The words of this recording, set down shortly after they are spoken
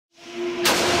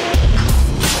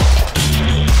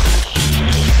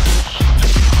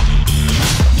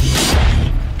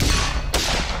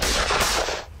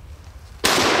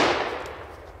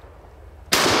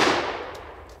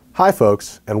Hi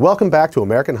folks, and welcome back to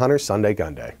American Hunter's Sunday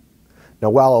Gunday.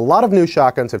 Now while a lot of new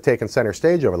shotguns have taken center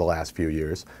stage over the last few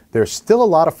years, there's still a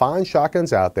lot of fine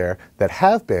shotguns out there that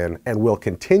have been and will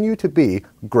continue to be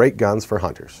great guns for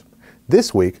hunters.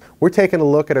 This week, we're taking a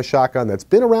look at a shotgun that's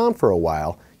been around for a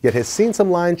while, yet has seen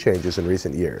some line changes in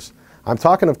recent years. I'm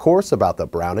talking, of course, about the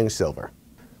Browning Silver.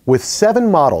 With 7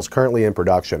 models currently in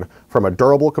production, from a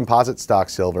durable composite stock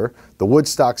silver, the wood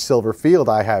stock silver field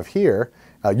I have here,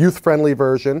 a youth-friendly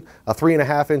version, a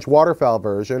 3.5-inch waterfowl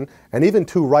version, and even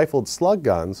 2 rifled slug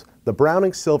guns, the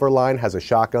Browning Silver line has a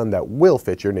shotgun that will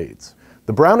fit your needs.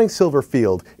 The Browning Silver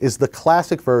Field is the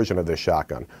classic version of this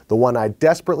shotgun, the one I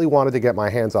desperately wanted to get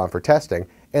my hands on for testing,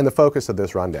 and the focus of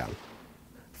this rundown.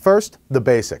 First, the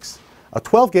basics. A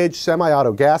 12-gauge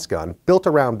semi-auto gas gun built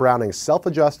around Browning's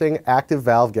self-adjusting active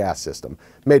valve gas system,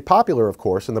 made popular, of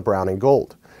course, in the Browning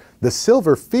Gold. The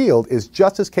Silver Field is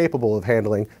just as capable of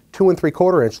handling 2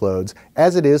 3/4-inch loads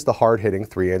as it is the hard-hitting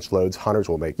 3-inch loads hunters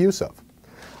will make use of.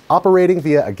 Operating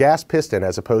via a gas piston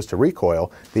as opposed to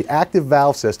recoil, the active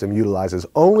valve system utilizes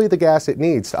only the gas it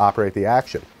needs to operate the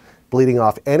action, bleeding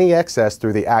off any excess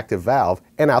through the active valve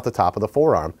and out the top of the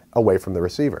forearm, away from the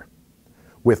receiver.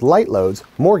 With light loads,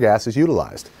 more gas is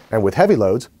utilized, and with heavy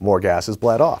loads, more gas is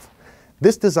bled off.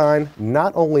 This design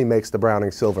not only makes the Browning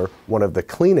Silver one of the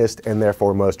cleanest and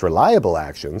therefore most reliable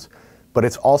actions, but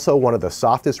it's also one of the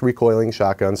softest recoiling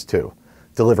shotguns too,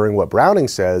 delivering what Browning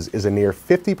says is a near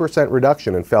 50%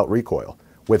 reduction in felt recoil,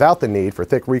 without the need for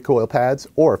thick recoil pads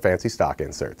or fancy stock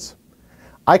inserts.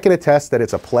 I can attest that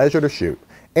it's a pleasure to shoot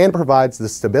and provides the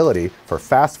stability for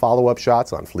fast follow-up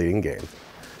shots on fleeting game.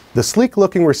 The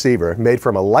sleek-looking receiver, made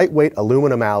from a lightweight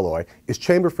aluminum alloy, is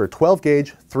chambered for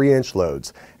 12-gauge, 3-inch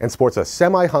loads and sports a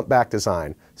semi-humpback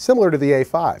design, similar to the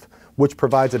A5, which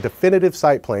provides a definitive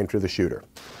sight plane to the shooter.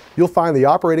 You'll find the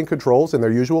operating controls in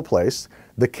their usual place,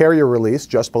 the carrier release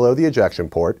just below the ejection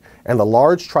port, and the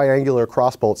large triangular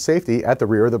crossbolt safety at the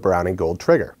rear of the Browning Gold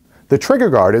trigger. The trigger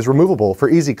guard is removable for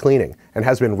easy cleaning and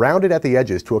has been rounded at the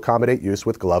edges to accommodate use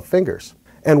with gloved fingers.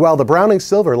 And while the Browning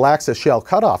Silver lacks a shell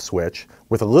cutoff switch,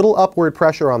 with a little upward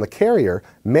pressure on the carrier,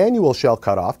 manual shell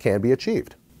cutoff can be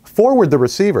achieved. Forward the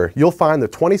receiver, you'll find the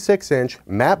 26-inch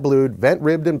matte blued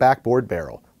vent-ribbed and backboard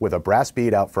barrel with a brass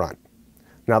bead out front.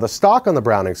 Now the stock on the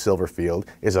Browning Silver Field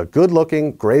is a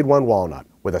good-looking grade 1 walnut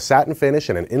with a satin finish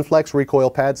and an Inflex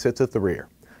recoil pad sits at the rear.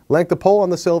 Length of pull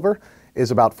on the Silver is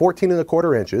about 14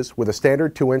 1/4 inches with a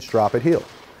standard 2-inch drop at heel.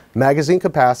 Magazine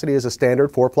capacity is a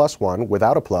standard 4+1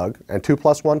 without a plug and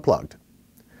 2+1 plugged.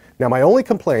 Now my only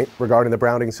complaint regarding the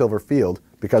Browning Silver Field,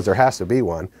 because there has to be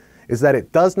one, is that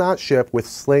it does not ship with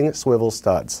sling swivel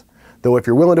studs. Though if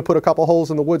you're willing to put a couple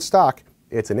holes in the wood stock,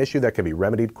 it's an issue that can be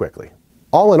remedied quickly.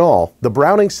 All in all, the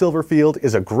Browning Silver Field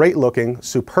is a great-looking,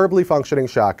 superbly functioning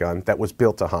shotgun that was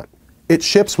built to hunt. It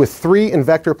ships with 3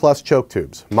 Invector Plus choke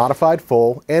tubes, modified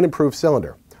full and improved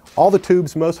cylinder, all the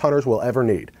tubes most hunters will ever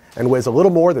need, and weighs a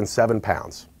little more than 7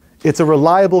 pounds. It's a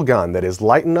reliable gun that is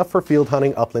light enough for field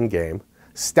hunting upland game,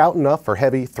 stout enough for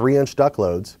heavy 3-inch duck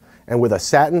loads, and with a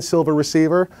satin silver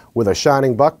receiver with a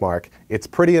shining buck mark, it's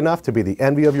pretty enough to be the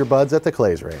envy of your buds at the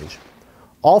Clays range.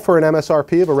 All for an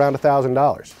MSRP of around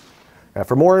 $1,000. Now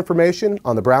for more information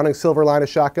on the Browning Silver line of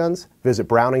shotguns, visit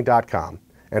browning.com.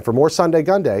 And for more Sunday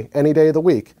Gunday any day of the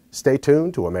week, stay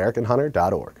tuned to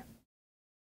AmericanHunter.org.